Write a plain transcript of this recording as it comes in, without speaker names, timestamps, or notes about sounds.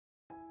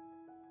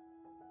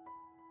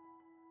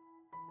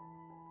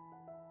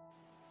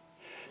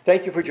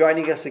Thank you for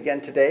joining us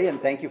again today,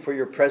 and thank you for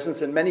your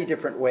presence in many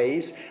different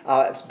ways.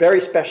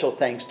 Very special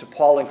thanks to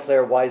Paul and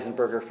Claire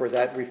Weisenberger for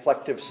that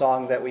reflective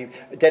song that we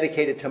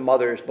dedicated to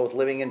mothers, both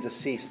living and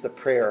deceased, the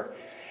prayer.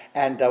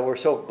 And we're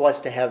so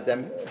blessed to have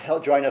them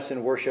join us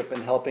in worship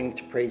and helping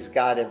to praise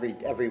God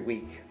every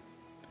week.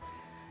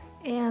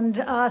 And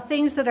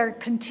things that are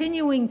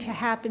continuing to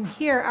happen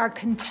here, our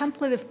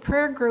contemplative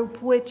prayer group,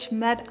 which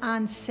met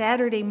on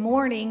Saturday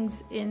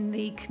mornings in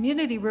the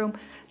community room,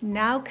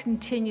 now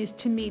continues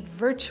to meet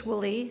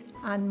virtually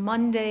on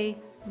Monday,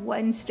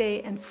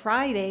 Wednesday, and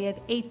Friday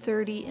at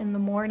 8:30 in the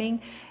morning,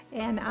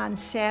 and on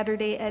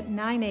Saturday at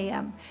 9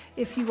 a.m.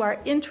 If you are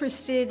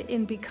interested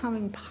in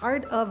becoming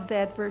part of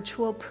that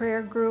virtual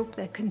prayer group,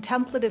 that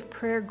contemplative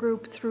prayer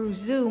group through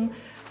Zoom,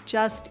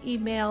 just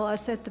email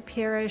us at the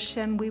parish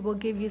and we will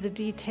give you the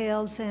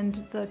details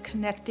and the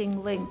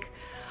connecting link.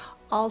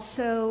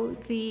 Also,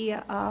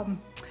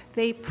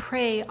 they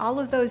pray all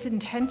of those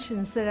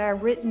intentions that are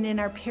written in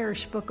our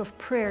parish book of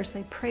prayers.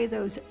 They pray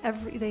those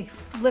they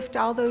lift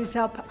all those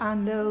up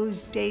on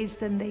those days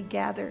then they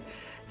gather.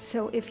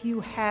 So if you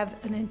have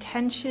an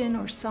intention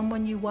or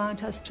someone you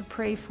want us to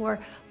pray for,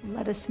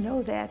 let us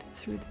know that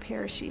through the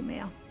parish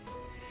email.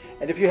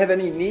 And if you have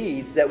any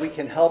needs that we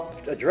can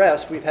help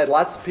address, we've had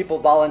lots of people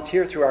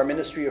volunteer through our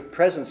Ministry of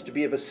Presence to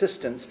be of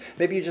assistance.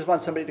 Maybe you just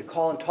want somebody to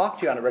call and talk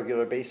to you on a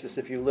regular basis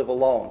if you live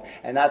alone,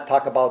 and not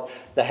talk about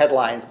the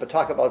headlines, but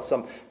talk about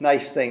some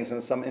nice things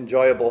and some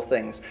enjoyable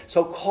things.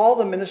 So call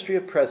the Ministry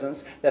of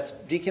Presence. That's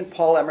Deacon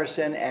Paul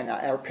Emerson and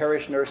our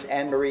parish nurse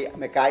Anne-Marie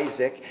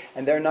McIsaac,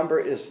 and their number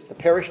is the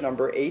parish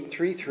number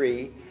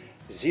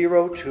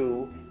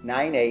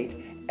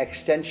 833-0298,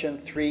 extension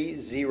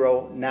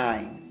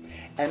 309.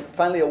 And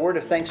finally, a word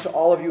of thanks to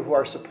all of you who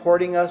are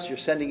supporting us. You're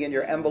sending in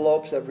your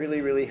envelopes. That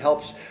really, really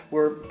helps.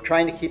 We're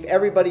trying to keep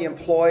everybody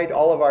employed.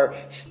 All of our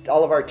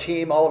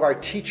team, all of our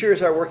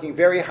teachers are working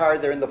very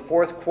hard. They're in the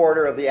fourth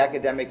quarter of the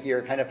academic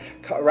year, kind of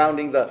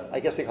rounding the, I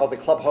guess they call it the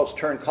clubhouse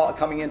turn,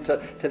 coming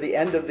into the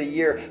end of the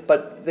year.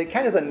 But the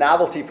kind of the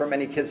novelty for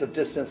many kids of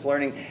distance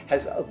learning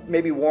has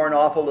maybe worn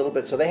off a little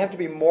bit. So they have to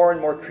be more and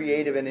more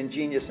creative and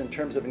ingenious in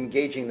terms of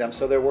engaging them.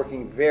 So they're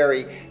working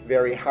very,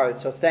 very hard.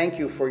 So thank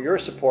you for your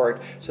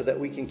support so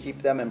that we can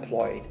keep them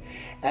employed.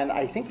 And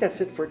I think that's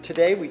it for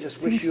today. We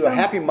just wish you a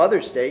happy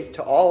Mother's Day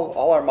to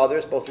all our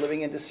mothers, both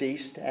living and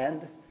deceased.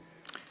 And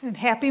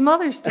happy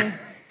Mother's Day.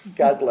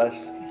 God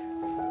bless.